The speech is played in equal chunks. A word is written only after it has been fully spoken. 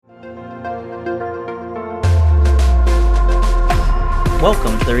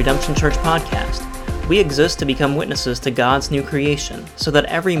Welcome to the Redemption Church podcast. We exist to become witnesses to God's new creation, so that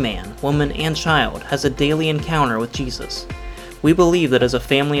every man, woman, and child has a daily encounter with Jesus. We believe that as a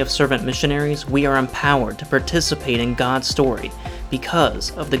family of servant missionaries, we are empowered to participate in God's story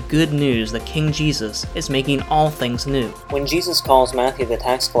because of the good news that King Jesus is making all things new. When Jesus calls Matthew the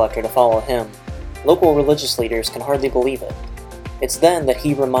tax collector to follow him, local religious leaders can hardly believe it. It's then that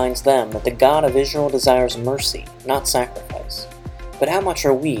he reminds them that the God of Israel desires mercy, not sacrifice. But how much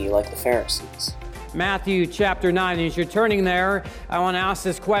are we like the Pharisees? Matthew chapter 9. As you're turning there, I want to ask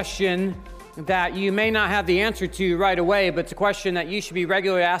this question that you may not have the answer to right away, but it's a question that you should be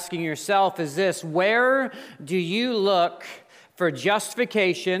regularly asking yourself is this: where do you look for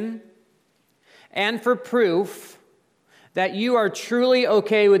justification and for proof that you are truly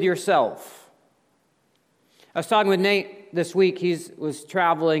okay with yourself? I was talking with Nate this week. He was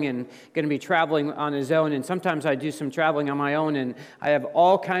traveling and going to be traveling on his own, and sometimes I do some traveling on my own, and I have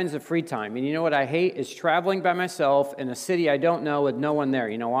all kinds of free time. And you know what I hate is traveling by myself in a city I don't know with no one there.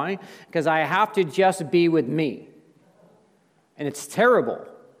 You know why? Because I have to just be with me, and it's terrible.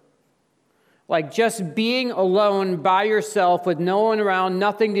 Like just being alone by yourself with no one around,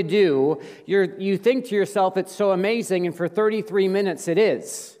 nothing to do, you think to yourself it's so amazing, and for 33 minutes it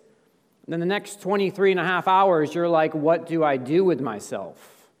is. Then the next 23 and a half hours, you're like, what do I do with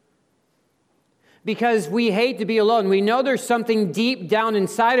myself? Because we hate to be alone. We know there's something deep down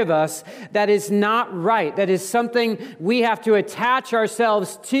inside of us that is not right. That is something we have to attach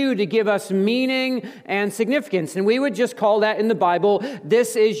ourselves to give us meaning and significance. And we would just call that in the Bible,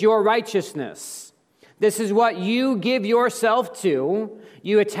 this is your righteousness. This is what you give yourself to,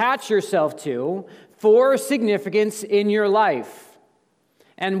 you attach yourself to for significance in your life.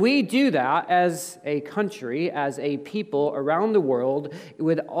 And we do that as a country, as a people around the world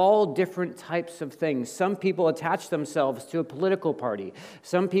with all different types of things. Some people attach themselves to a political party.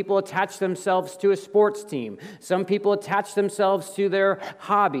 Some people attach themselves to a sports team. Some people attach themselves to their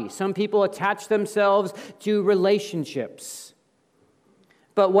hobby. Some people attach themselves to relationships.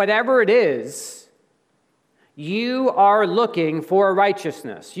 But whatever it is, you are looking for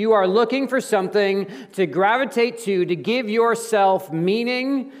righteousness. You are looking for something to gravitate to give yourself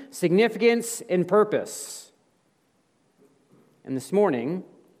meaning, significance, and purpose. And this morning,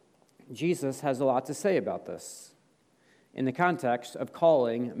 Jesus has a lot to say about this in the context of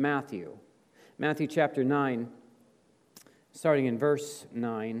calling Matthew. Matthew chapter 9, starting in verse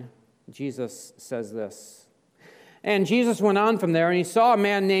 9, Jesus says this. And Jesus went on from there, and he saw a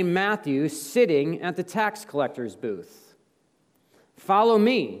man named Matthew sitting at the tax collector's booth. "Follow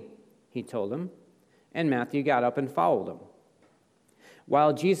me," he told him, and Matthew got up and followed him.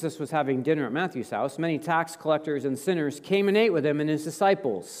 While Jesus was having dinner at Matthew's house, many tax collectors and sinners came and ate with him and his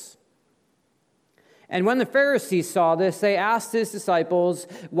disciples. And when the Pharisees saw this, they asked his disciples,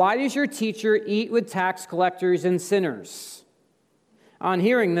 "Why does your teacher eat with tax collectors and sinners?" On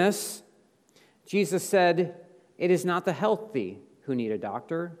hearing this, Jesus said, "It is not the healthy who need a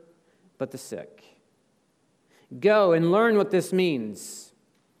doctor, but the sick. Go and learn what this means.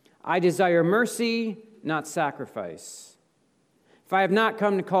 I desire mercy, not sacrifice. For I have not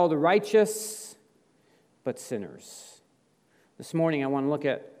come to call the righteous, but sinners." This morning I want to look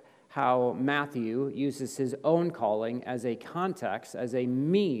at how Matthew uses his own calling as a context, as a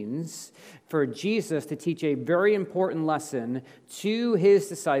means for Jesus to teach a very important lesson to his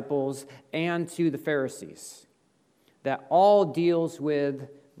disciples and to the Pharisees that all deals with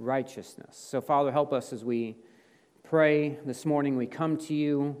righteousness. So, Father, help us as we pray this morning. We come to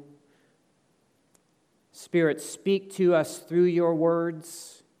you. Spirit, speak to us through your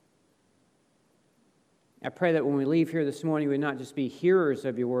words. I pray that when we leave here this morning, we would not just be hearers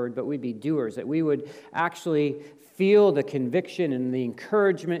of your word, but we'd be doers, that we would actually feel the conviction and the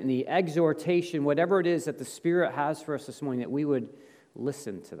encouragement and the exhortation, whatever it is that the Spirit has for us this morning, that we would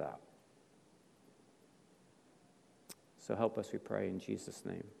listen to that. So help us, we pray, in Jesus'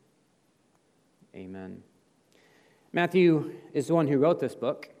 name. Amen. Matthew is the one who wrote this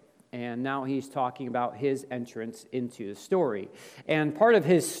book, and now he's talking about his entrance into the story. And part of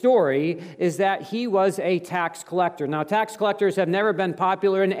his story is that he was a tax collector. Now, tax collectors have never been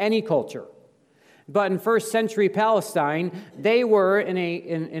popular in any culture. But in first century Palestine, they were,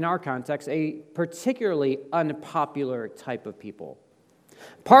 in our context, a particularly unpopular type of people.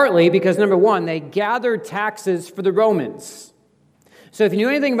 Partly because, number one, they gathered taxes for the Romans. So if you knew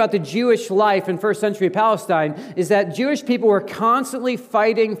anything about the Jewish life in first century Palestine, is that Jewish people were constantly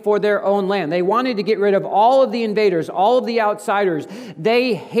fighting for their own land. They wanted to get rid of all of the invaders, all of the outsiders.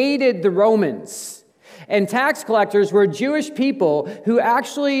 They hated the Romans. And tax collectors were Jewish people who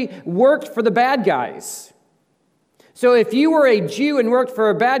actually worked for the bad guys. So if you were a Jew and worked for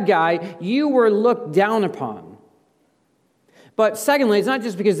a bad guy, you were looked down upon. But secondly, it's not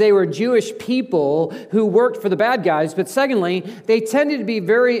just because they were Jewish people who worked for the bad guys, but secondly, they tended to be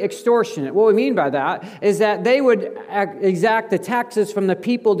very extortionate. What we mean by that is that they would exact the taxes from the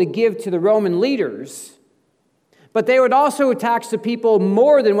people to give to the Roman leaders, but they would also tax the people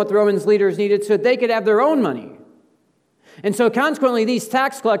more than what the Roman leaders needed so that they could have their own money. And so consequently, these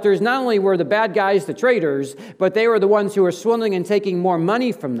tax collectors not only were the bad guys, the traitors, but they were the ones who were swindling and taking more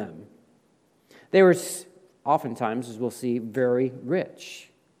money from them. They were oftentimes, as we'll see, very rich.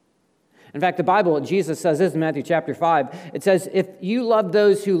 In fact, the Bible, Jesus says this in Matthew chapter 5. It says, if you love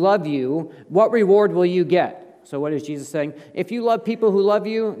those who love you, what reward will you get? So what is Jesus saying? If you love people who love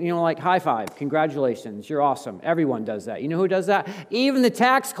you, like high five, congratulations, you're awesome. Everyone does that. You know who does that? Even the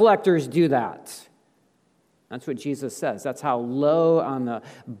tax collectors do that. That's what Jesus says. That's how low on the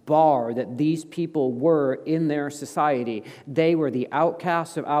bar that these people were in their society. They were the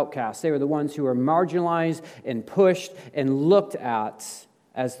outcasts of outcasts. They were the ones who were marginalized and pushed and looked at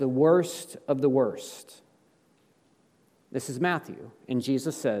as the worst of the worst. This is Matthew, and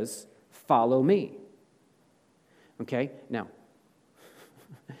Jesus says, follow me. Okay, now,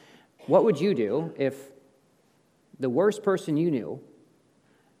 what would you do if the worst person you knew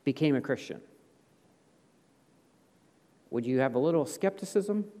became a Christian? Would you have a little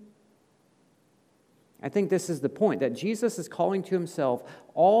skepticism? I think this is the point, that Jesus is calling to himself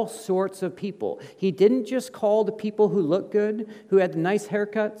all sorts of people. He didn't just call the people who looked good, who had the nice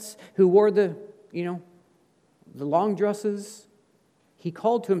haircuts, who wore the long dresses. He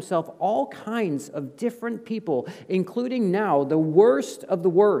called to himself all kinds of different people, including now the worst of the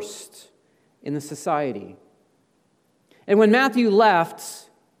worst in the society. And when Matthew left,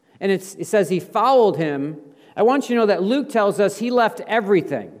 and it says he followed him, I want you to know that Luke tells us he left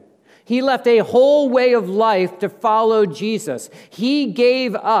everything. He left a whole way of life to follow Jesus. He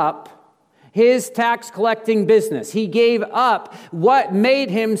gave up his tax collecting business. He gave up what made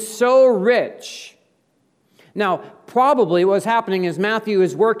him so rich. Now, probably what's happening is Matthew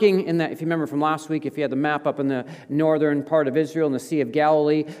is working in that, if you remember from last week, if you had the map up in the northern part of Israel in the Sea of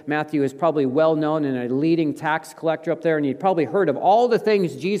Galilee, Matthew is probably well known and a leading tax collector up there, and he'd probably heard of all the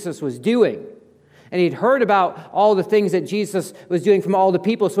things Jesus was doing. And he'd heard about all the things that Jesus was doing from all the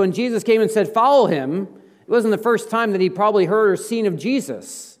people. So when Jesus came and said, follow him, it wasn't the first time that he probably heard or seen of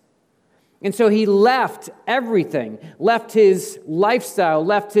Jesus. And so he left everything, left his lifestyle,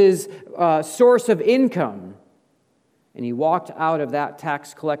 left his source of income. And he walked out of that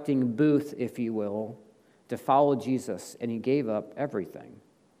tax collecting booth, if you will, to follow Jesus. And he gave up everything.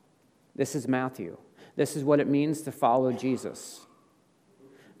 This is Matthew. This is what it means to follow Jesus.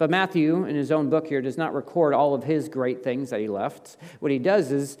 But Matthew, in his own book here, does not record all of his great things that he left. What he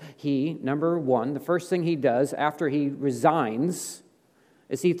does is number one, the first thing he does after he resigns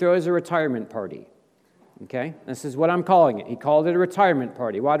is he throws a retirement party. Okay? This is what I'm calling it. He called it a retirement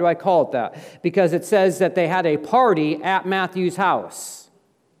party. Why do I call it that? Because it says that they had a party at Matthew's house.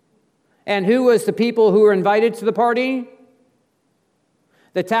 And who was the people who were invited to the party?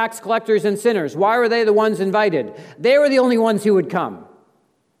 The tax collectors and sinners. Why were they the ones invited? They were the only ones who would come.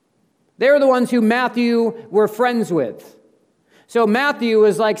 They were the ones who Matthew were friends with. So Matthew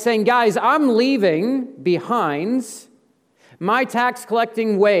was like saying, guys, I'm leaving behind my tax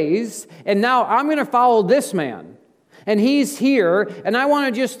collecting ways, and now I'm going to follow this man. And he's here, and I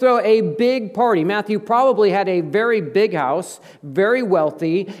want to just throw a big party. Matthew probably had a very big house, very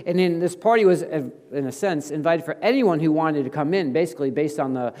wealthy, and in this party was, in a sense, invited for anyone who wanted to come in, basically based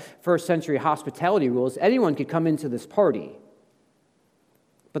on the first century hospitality rules. Anyone could come into this party.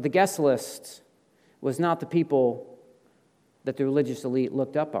 But the guest list was not the people that the religious elite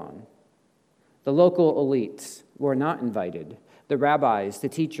looked up on. The local elites were not invited. The rabbis, the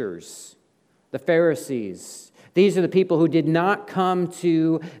teachers, the Pharisees. These are the people who did not come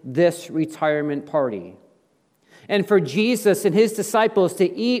to this retirement party. And for Jesus and his disciples to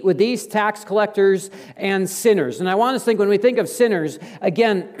eat with these tax collectors and sinners. And I want us to think, when we think of sinners,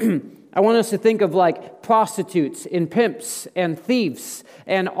 again, I want us to think of like prostitutes and pimps and thieves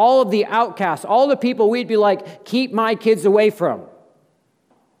and all of the outcasts, all the people we'd be like, keep my kids away from.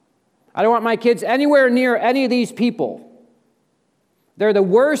 I don't want my kids anywhere near any of these people. They're the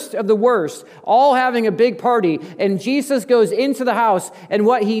worst of the worst, all having a big party. And Jesus goes into the house, and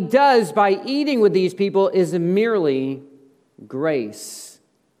what he does by eating with these people is merely grace,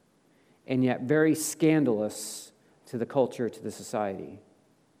 and yet very scandalous to the culture, to the society.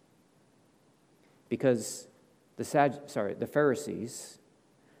 Because the Pharisees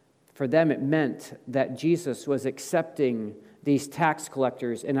For them, it meant that Jesus was accepting these tax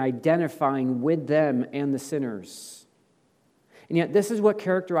collectors and identifying with them and the sinners. And yet, this is what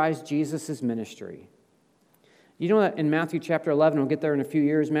characterized Jesus' ministry. You know that in Matthew chapter 11, we'll get there in a few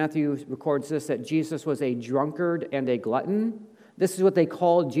years, Matthew records this, that Jesus was a drunkard and a glutton. This is what they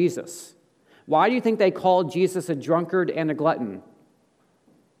called Jesus. Why do you think they called Jesus a drunkard and a glutton?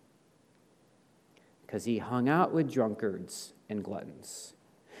 Because he hung out with drunkards and gluttons.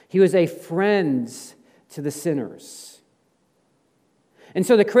 He was a friend to the sinners. And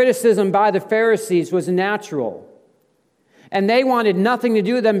so the criticism by the Pharisees was natural. And they wanted nothing to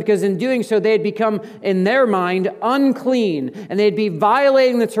do with them because in doing so, they had become, in their mind, unclean. And they'd be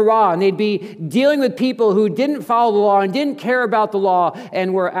violating the Torah. And they'd be dealing with people who didn't follow the law and didn't care about the law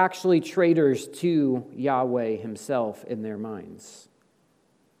and were actually traitors to Yahweh himself in their minds.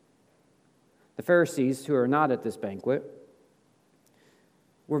 The Pharisees, who are not at this banquet,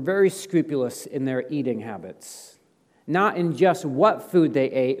 were very scrupulous in their eating habits. Not in just what food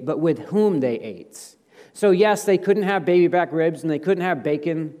they ate, but with whom they ate. So yes, they couldn't have baby back ribs and they couldn't have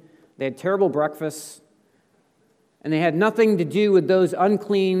bacon. They had terrible breakfasts. And they had nothing to do with those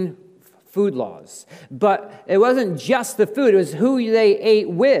unclean food laws. But it wasn't just the food, it was who they ate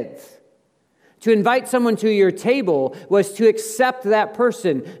with. To invite someone to your table was to accept that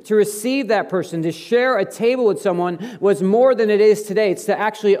person, to receive that person, to share a table with someone was more than it is today. It's to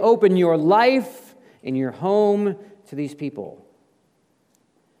actually open your life and your home to these people.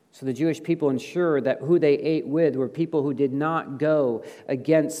 So the Jewish people ensured that who they ate with were people who did not go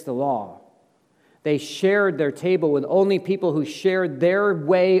against the law. They shared their table with only people who shared their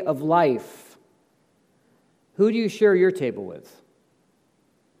way of life. Who do you share your table with?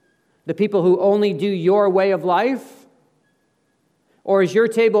 The people who only do your way of life? Or is your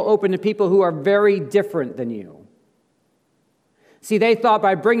table open to people who are very different than you? See, they thought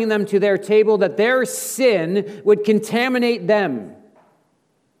by bringing them to their table that their sin would contaminate them.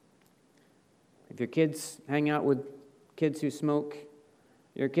 If your kids hang out with kids who smoke,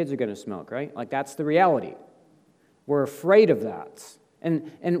 your kids are going to smoke, right? Like, that's the reality. We're afraid of that.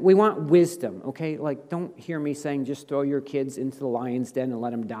 And we want wisdom, okay? Like, don't hear me saying just throw your kids into the lion's den and let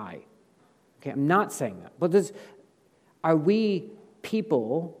them die. Okay, I'm not saying that. But are we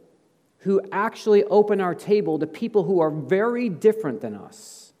people who actually open our table to people who are very different than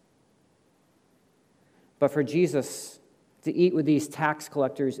us? But for Jesus to eat with these tax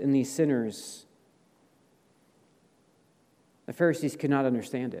collectors and these sinners, the Pharisees could not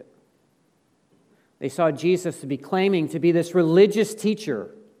understand it. They saw Jesus to be claiming to be this religious teacher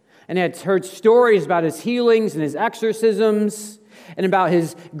and had heard stories about his healings and his exorcisms and about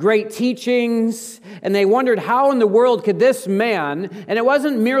his great teachings, and they wondered how in the world could this man, and it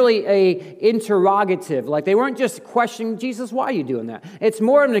wasn't merely an interrogative, like they weren't just questioning, Jesus, why are you doing that? It's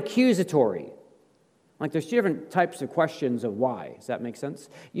more of an accusatory. Like there's two different types of questions of why. Does that make sense?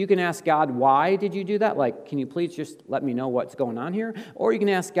 You can ask God, why did you do that? Like, can you please just let me know what's going on here? Or you can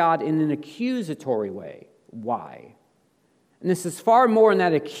ask God in an accusatory way, why? And this is far more in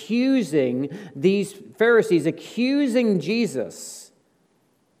that accusing these Pharisees, accusing Jesus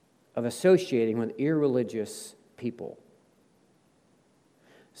of associating with irreligious people.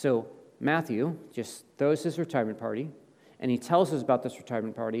 So Matthew just throws his retirement party, and he tells us about this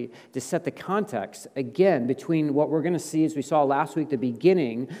retirement party to set the context, again, between what we're going to see, as we saw last week, the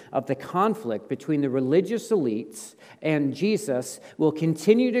beginning of the conflict between the religious elites and Jesus will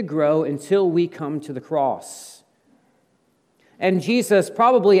continue to grow until we come to the cross. And Jesus,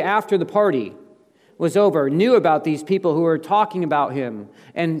 probably after the party was over, knew about these people who were talking about him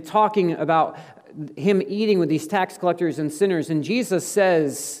and talking about him eating with these tax collectors and sinners. And Jesus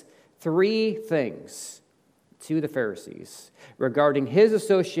says 3 things to the Pharisees regarding his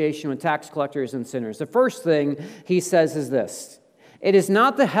association with tax collectors and sinners. The first thing he says is this: it is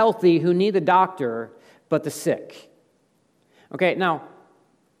not the healthy who need the doctor, but the sick. Okay, now,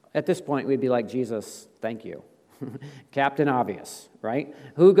 at this point, we'd be like, Jesus, thank you. Captain Obvious, right?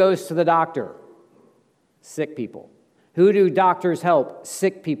 Who goes to the doctor? Sick people. Who do doctors help?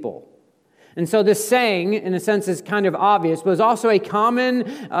 Sick people. And so this saying, in a sense, is kind of obvious, but it's also a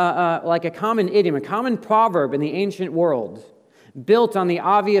common, like a common idiom, a common proverb in the ancient world, built on the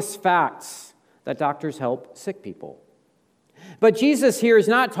obvious facts that doctors help sick people. But Jesus here is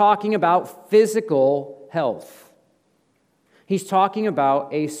not talking about physical health. He's talking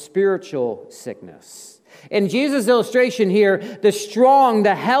about a spiritual sickness. In Jesus' illustration here, the strong,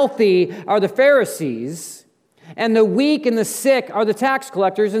 the healthy are the Pharisees, and the weak and the sick are the tax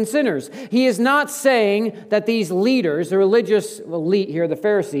collectors and sinners. He is not saying that these leaders, the religious elite here, the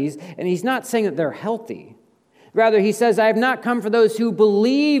Pharisees, and he's not saying that they're healthy. Rather, he says, I have not come for those who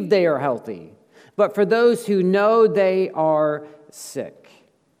believe they are healthy, but for those who know they are sick.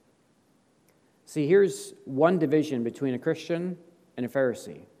 See, here's one division between a Christian and a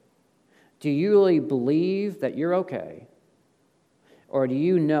Pharisee. Do you really believe that you're okay, or do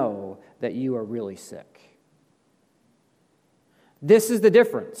you know that you are really sick? This is the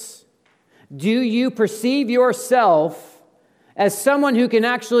difference. Do you perceive yourself as someone who can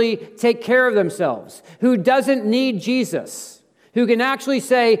actually take care of themselves, who doesn't need Jesus, who can actually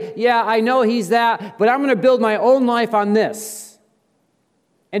say, yeah, I know he's that, but I'm going to build my own life on this?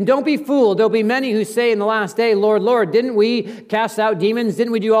 And don't be fooled. There'll be many who say in the last day, Lord, Lord, didn't we cast out demons?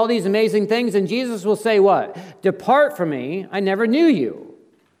 Didn't we do all these amazing things? And Jesus will say what? Depart from me, I never knew you.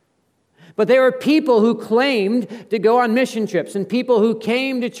 But there were people who claimed to go on mission trips, and people who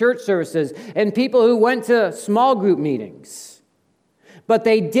came to church services, and people who went to small group meetings. But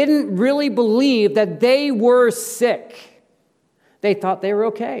they didn't really believe that they were sick. They thought they were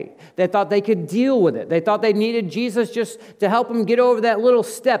okay. They thought they could deal with it. They thought they needed Jesus just to help them get over that little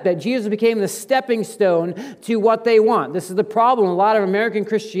step, that Jesus became the stepping stone to what they want. This is the problem with a lot of American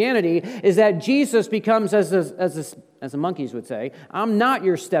Christianity, is that Jesus becomes, as the monkeys would say, I'm not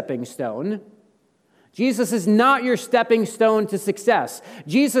your stepping stone. Jesus is not your stepping stone to success.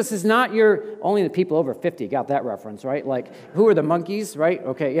 Jesus is not your, only the people over 50 got that reference, right? Like, who are the monkeys, right?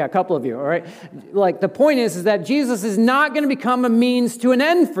 Okay, yeah, a couple of you, all right? Like, the point is that Jesus is not going to become a means to an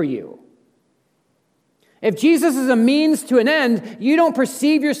end for you. If Jesus is a means to an end, you don't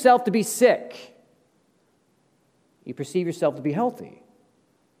perceive yourself to be sick. You perceive yourself to be healthy.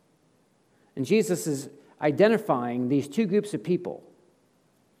 And Jesus is identifying these two groups of people.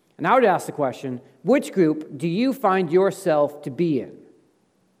 And I would ask the question, which group do you find yourself to be in?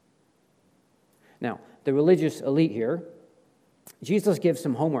 Now, the religious elite here, Jesus gives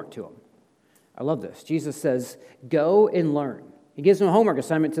some homework to them. I love this. Jesus says, go and learn. He gives them a homework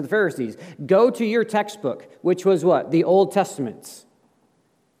assignment to the Pharisees. Go to your textbook, which was what? The Old Testament.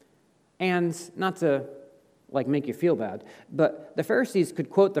 And not to make you feel bad, but the Pharisees could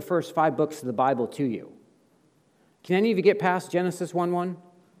quote the first 5 books of the Bible to you. Can any of you get past Genesis 1:1?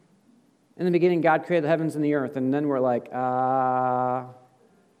 In the beginning, God created the heavens and the earth, and then we're like,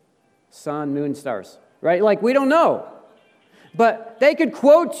 sun, moon, stars, right? Like, we don't know. But they could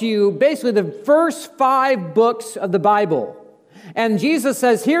quote to you basically the first 5 books of the Bible. And Jesus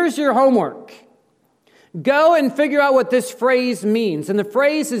says, here's your homework. Go and figure out what this phrase means. And the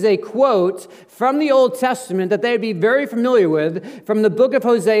phrase is a quote from the Old Testament that they'd be very familiar with from the book of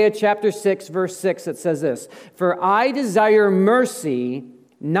Hosea, chapter 6, verse 6. It says this, for I desire mercy,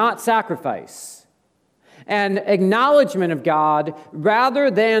 not sacrifice, and acknowledgement of God rather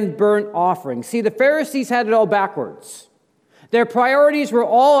than burnt offering. See, the Pharisees had it all backwards. Their priorities were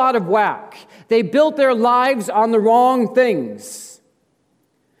all out of whack. They built their lives on the wrong things.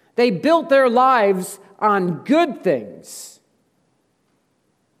 They built their lives on good things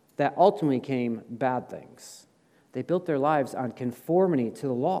that ultimately came bad things. They built their lives on conformity to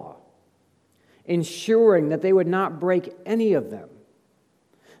the law, ensuring that they would not break any of them.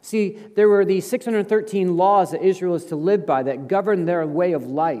 See, there were these 613 laws that Israel was to live by that governed their way of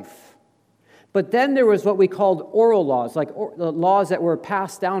life. But then there was what we called oral laws, laws that were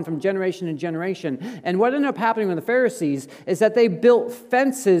passed down from generation to generation. And what ended up happening with the Pharisees is that they built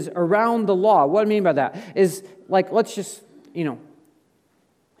fences around the law. What I mean by that is, let's just,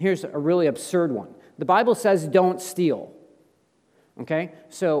 here's a really absurd one. The Bible says don't steal. Okay?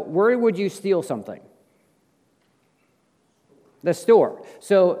 So where would you steal something? The store.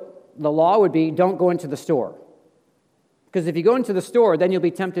 So the law would be don't go into the store. Because if you go into the store, then you'll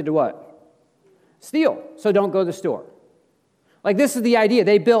be tempted to what? Steal. So don't go to the store. This is the idea.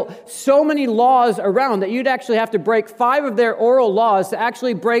 They built so many laws around that you'd actually have to break 5 of their oral laws to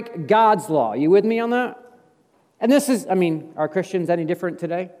actually break God's law. You with me on that? And this is, are Christians any different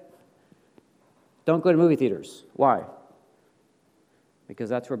today? Don't go to movie theaters. Why?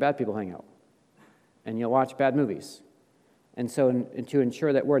 Because that's where bad people hang out. And you'll watch bad movies. And so to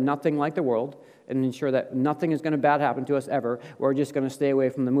ensure that we're nothing like the world and ensure that nothing is going to bad happen to us ever, we're just going to stay away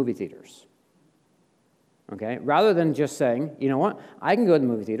from the movie theaters. Okay? Rather than just saying, you know what, I can go to the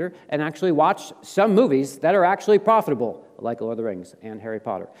movie theater and actually watch some movies that are actually profitable, like Lord of the Rings and Harry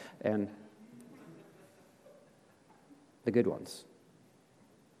Potter and the good ones.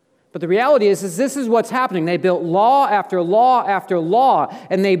 But the reality is this is what's happening. They built law after law after law,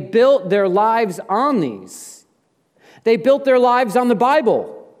 and they built their lives on these. They built their lives on the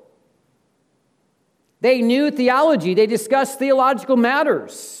Bible. They knew theology. They discussed theological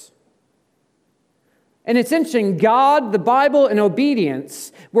matters. And it's interesting, God, the Bible, and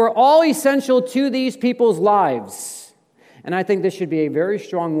obedience were all essential to these people's lives. And I think this should be a very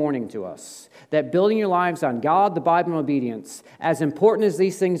strong warning to us, that building your lives on God, the Bible, and obedience, as important as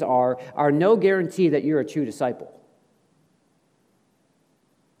these things are no guarantee that you're a true disciple.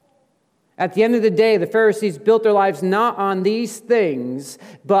 At the end of the day, the Pharisees built their lives not on these things,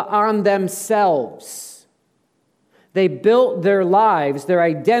 but on themselves. They built their lives, their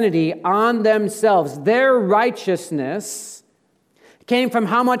identity on themselves. Their righteousness came from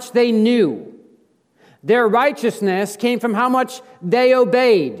how much they knew. Their righteousness came from how much they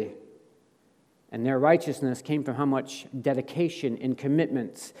obeyed. And their righteousness came from how much dedication and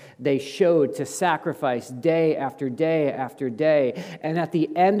commitments they showed to sacrifice day after day after day. And at the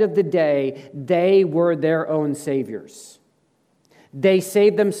end of the day, they were their own saviors. They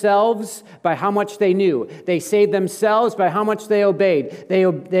saved themselves by how much they knew. They saved themselves by how much they obeyed.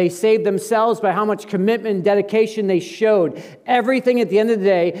 They saved themselves by how much commitment and dedication they showed. Everything at the end of the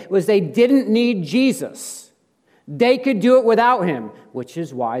day was they didn't need Jesus. They could do it without him, which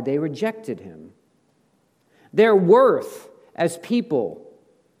is why they rejected him. Their worth as people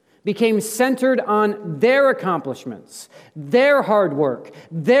became centered on their accomplishments, their hard work,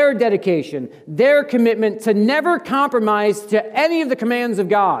 their dedication, their commitment to never compromise to any of the commands of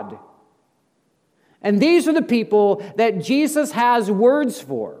God. And these are the people that Jesus has words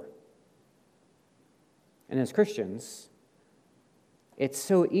for. And as Christians, it's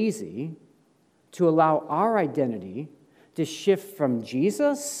so easy to allow our identity to shift from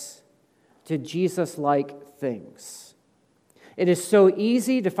Jesus to Jesus-like things. It is so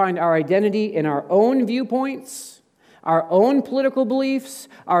easy to find our identity in our own viewpoints, our own political beliefs,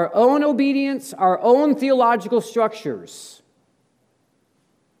 our own obedience, our own theological structures.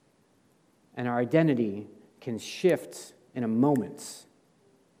 And our identity can shift in a moment.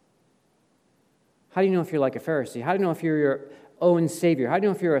 How do you know if you're like a Pharisee? How do you know if you're your own savior? How do you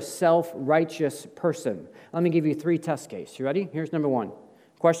know if you're a self-righteous person? Let me give you 3 test cases. You ready? Here's number 1.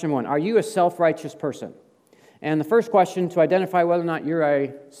 Question 1, are you a self-righteous person? And the first question to identify whether or not you're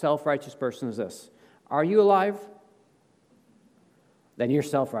a self-righteous person is this. Are you alive? Then you're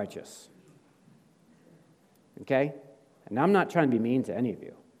self-righteous. Okay? And I'm not trying to be mean to any of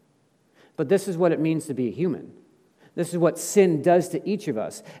you. But this is what it means to be a human. This is what sin does to each of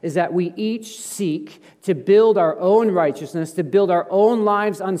us, is that we each seek to build our own righteousness, to build our own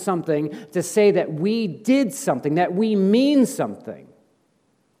lives on something, to say that we did something, that we mean something.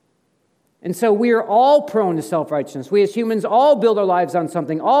 And so we are all prone to self-righteousness. We as humans all build our lives on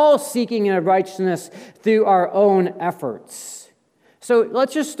something, all seeking a righteousness through our own efforts. So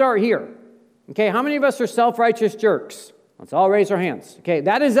let's just start here. Okay, how many of us are self-righteous jerks? Let's all raise our hands. Okay,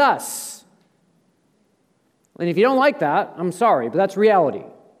 that is us. And if you don't like that, I'm sorry, but that's reality.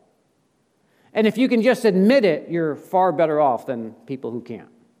 And if you can just admit it, you're far better off than people who can't.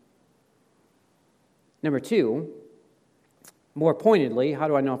 Number 2, more pointedly, how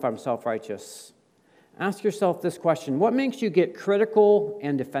do I know if I'm self-righteous? Ask yourself this question. What makes you get critical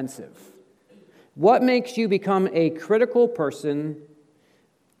and defensive? What makes you become a critical person,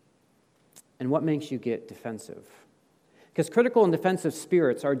 and what makes you get defensive? Because critical and defensive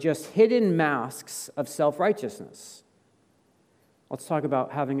spirits are just hidden masks of self-righteousness. Let's talk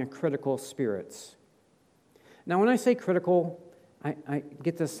about having a critical spirit. Now, when I say critical, I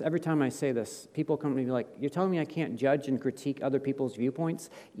get this every time I say this. People come to me like, you're telling me I can't judge and critique other people's viewpoints?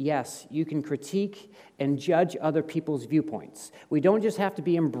 Yes, you can critique and judge other people's viewpoints. We don't just have to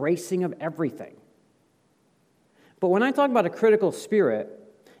be embracing of everything. But when I talk about a critical spirit,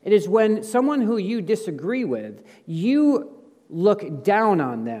 it is when someone who you disagree with, you look down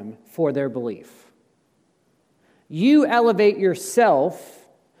on them for their belief. You elevate yourself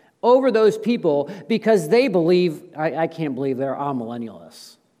over those people because they believe, I can't believe they're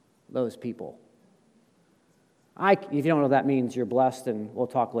amillennialists, those people. If you don't know what that means, you're blessed, and we'll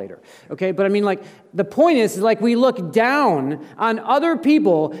talk later. Okay, but I mean, like, the point is like we look down on other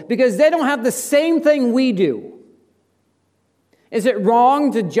people because they don't have the same thing we do. Is it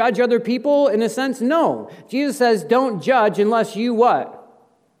wrong to judge other people? In a sense, no. Jesus says, don't judge unless you what?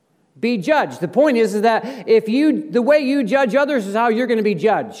 Be judged. The point is that the way you judge others is how you're going to be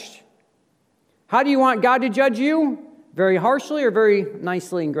judged. How do you want God to judge you? Very harshly or very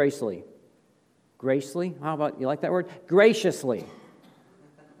nicely and gracefully? Gracefully? How about, you like that word? Graciously.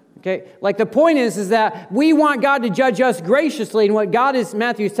 Okay? Like the point is that we want God to judge us graciously, and what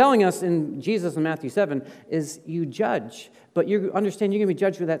Matthew's telling us, in Jesus in Matthew 7, is you judge. But you understand you're going to be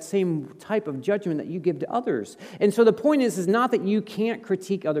judged with that same type of judgment that you give to others. And so the point is not that you can't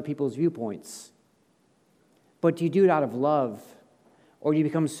critique other people's viewpoints, but you do it out of love Or do you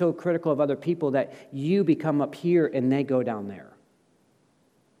become so critical of other people that you become up here and they go down there?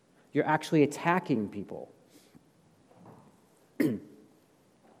 You're actually attacking people.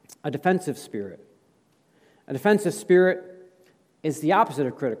 A defensive spirit. A defensive spirit is the opposite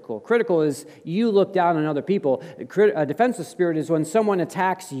of critical. Critical is you look down on other people. A defensive spirit is when someone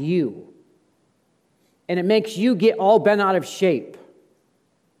attacks you, and it makes you get all bent out of shape.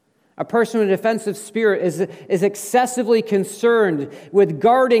 A person with a defensive spirit is excessively concerned with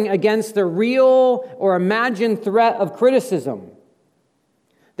guarding against the real or imagined threat of criticism.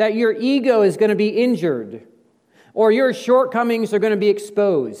 That your ego is going to be injured, or your shortcomings are going to be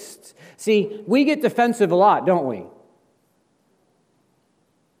exposed. See, we get defensive a lot, don't we?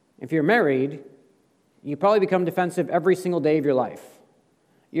 If you're married, you probably become defensive every single day of your life.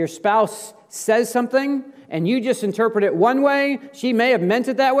 Your spouse says something, and you just interpret it one way. She may have meant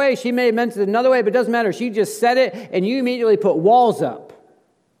it that way. She may have meant it another way, but it doesn't matter. She just said it, and you immediately put walls up.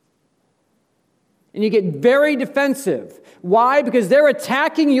 And you get very defensive. Why? Because they're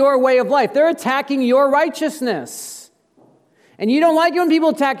attacking your way of life. They're attacking your righteousness. And you don't like it when people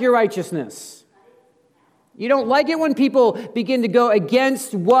attack your righteousness. You don't like it when people begin to go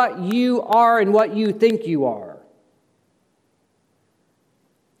against what you are and what you think you are.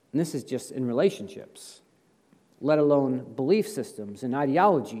 And this is just in relationships, let alone belief systems and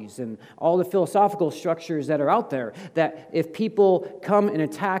ideologies and all the philosophical structures that are out there, that if people come and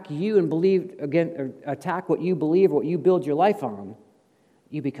attack you and believe again, or attack what you believe, what you build your life on,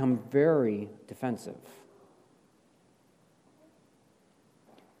 you become very defensive.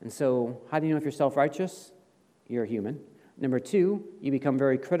 And so, how do you know if you're self-righteous? You're a human. Number two, you become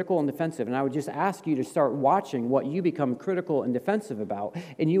very critical and defensive. And I would just ask you to start watching what you become critical and defensive about,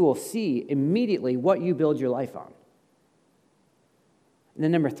 and you will see immediately what you build your life on. And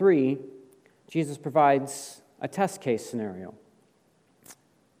then number three, Jesus provides a test case scenario.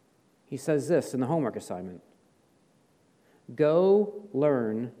 He says this in the homework assignment: go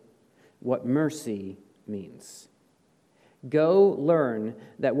learn what mercy means. Go learn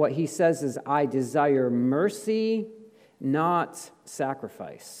that what he says is, I desire mercy, not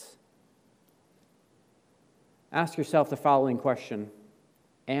sacrifice. Ask yourself the following question: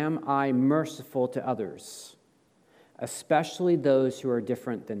 am I merciful to others, especially those who are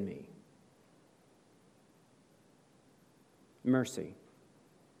different than me? Mercy.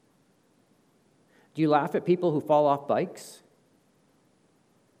 Do you laugh at people who fall off bikes?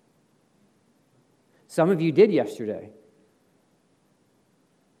 Some of you did yesterday.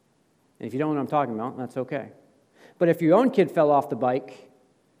 And if you don't know what I'm talking about, that's okay. But if your own kid fell off the bike,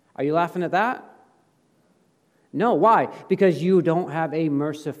 are you laughing at that? No. Why? Because you don't have a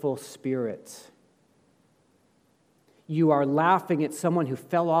merciful spirit. You are laughing at someone who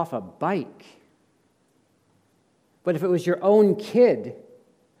fell off a bike. But if it was your own kid,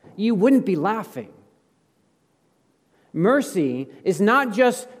 you wouldn't be laughing. Mercy is not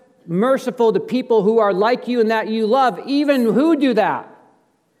just merciful to people who are like you and that you love. Even who do that?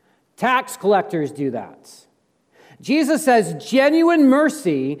 Tax collectors do that. Jesus says genuine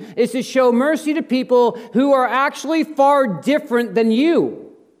mercy is to show mercy to people who are actually far different than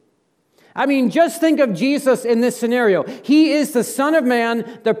you. I mean, just think of Jesus in this scenario. He is the Son of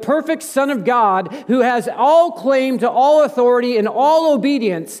Man, the perfect Son of God, who has all claim to all authority and all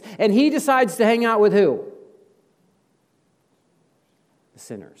obedience, and he decides to hang out with who? The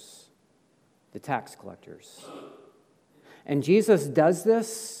sinners, the tax collectors. And Jesus does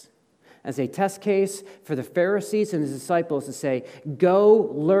this as a test case for the Pharisees and his disciples to say, go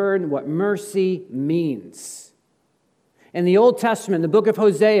learn what mercy means. In the Old Testament, the book of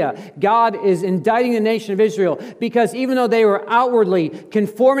Hosea, God is indicting the nation of Israel because even though they were outwardly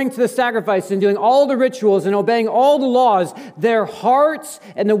conforming to the sacrifice and doing all the rituals and obeying all the laws, their hearts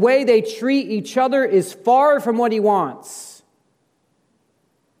and the way they treat each other is far from what he wants.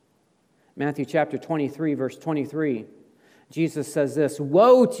 Matthew chapter 23, verse 23. Jesus says this: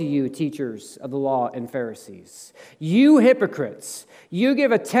 woe to you, teachers of the law and Pharisees, you hypocrites! You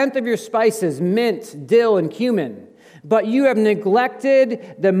give 1/10 of your spices, mint, dill, and cumin, but you have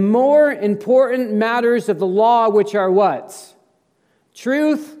neglected the more important matters of the law, which are what?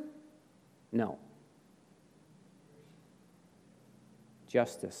 Truth? No.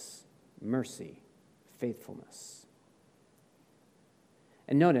 Justice, mercy, faithfulness.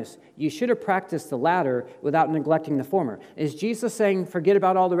 And notice, you should have practiced the latter without neglecting the former. Is Jesus saying forget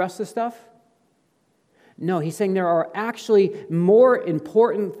about all the rest of the stuff? No, he's saying there are actually more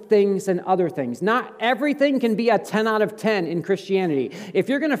important things than other things. Not everything can be a 10 out of 10 in Christianity. If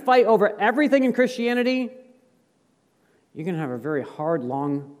you're going to fight over everything in Christianity, you're going to have a very hard,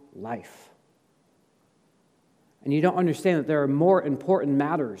 long life. And you don't understand that there are more important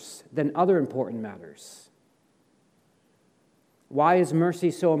matters than other important matters. Why is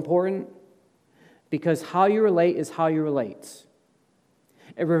mercy so important? Because how you relate is how you relate.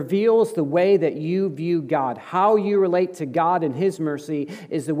 It reveals the way that you view God. How you relate to God and His mercy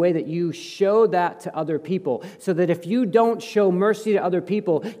is the way that you show that to other people. So that if you don't show mercy to other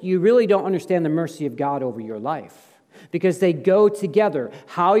people, you really don't understand the mercy of God over your life. Because they go together.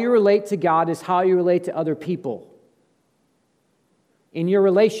 How you relate to God is how you relate to other people. In your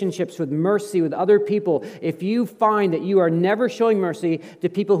relationships with mercy with other people, if you find that you are never showing mercy to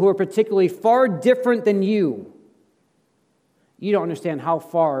people who are particularly far different than you don't understand how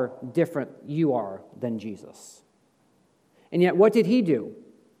far different you are than Jesus. And yet, what did He do?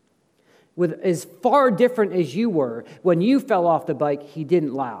 With as far different as you were, when you fell off the bike, He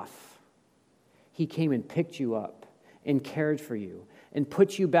didn't laugh. He came and picked you up and cared for you and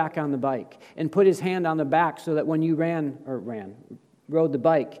put you back on the bike and put His hand on the back so that when you rode the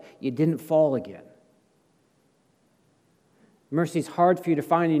bike, you didn't fall again. Mercy is hard for you to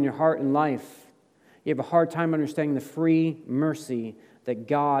find in your heart and life. You have a hard time understanding the free mercy that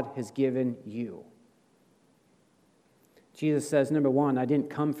God has given you. Jesus says, number one, I didn't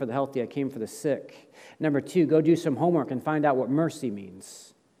come for the healthy, I came for the sick. Number two, go do some homework and find out what mercy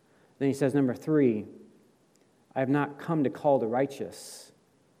means. Then He says, number three, I have not come to call the righteous,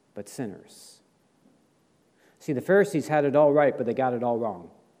 but sinners. See, the Pharisees had it all right, but they got it all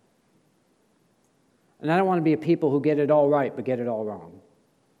wrong. And I don't want to be a people who get it all right, but get it all wrong.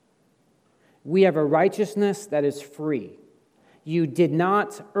 We have a righteousness that is free. You did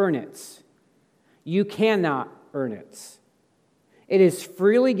not earn it. You cannot earn it. It is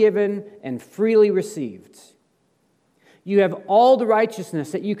freely given and freely received. You have all the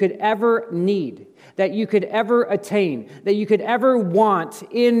righteousness that you could ever need, that you could ever attain, that you could ever want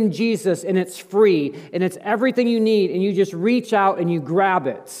in Jesus, and it's free, and it's everything you need, and you just reach out and you grab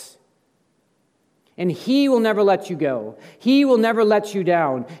it. And He will never let you go. He will never let you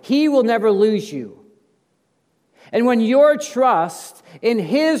down. He will never lose you. And when your trust in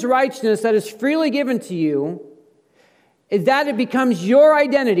His righteousness that is freely given to you, is that it becomes your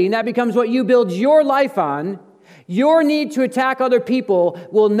identity, and that becomes what you build your life on, your need to attack other people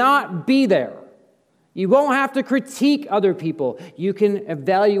will not be there. You won't have to critique other people. You can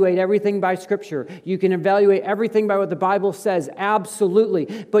evaluate everything by Scripture. You can evaluate everything by what the Bible says,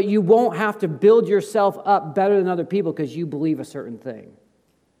 absolutely. But you won't have to build yourself up better than other people because you believe a certain thing.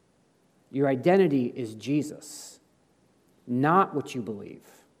 Your identity is Jesus, not what you believe.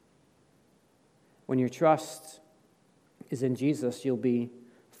 When your trust is in Jesus, you'll be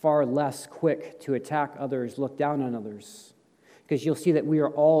far less quick to attack others, look down on others. Because you'll see that we are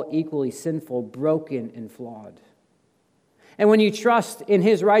all equally sinful, broken, and flawed. And when you trust in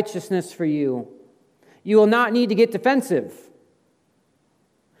His righteousness for you, you will not need to get defensive.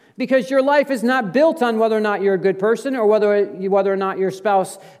 Because your life is not built on whether or not you're a good person or whether or not your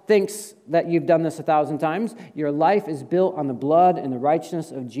spouse thinks that you've done this 1,000 times. Your life is built on the blood and the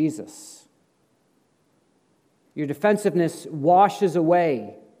righteousness of Jesus. Your defensiveness washes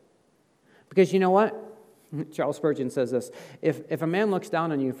away. Because you know what? Charles Spurgeon says this, if a man looks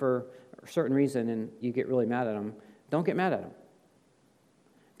down on you for a certain reason and you get really mad at him, don't get mad at him.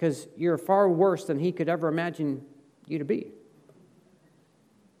 Because you're far worse than he could ever imagine you to be.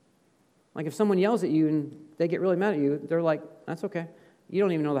 Like if someone yells at you and they get really mad at you, they're like, that's okay. You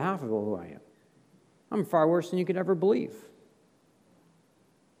don't even know the half of who I am. I'm far worse than you could ever believe.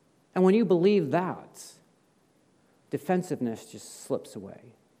 And when you believe that, defensiveness just slips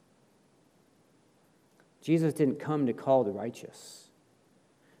away. Jesus didn't come to call the righteous,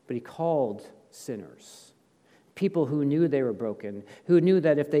 but He called sinners. People who knew they were broken, who knew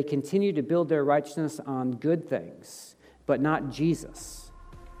that if they continued to build their righteousness on good things, but not Jesus,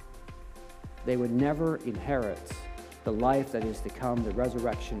 they would never inherit the life that is to come, the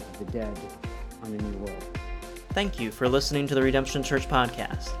resurrection of the dead on the new world. Thank you for listening to the Redemption Church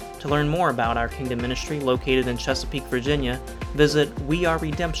podcast. To learn more about our kingdom ministry located in Chesapeake, Virginia, visit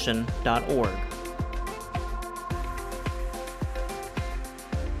weareredemption.org.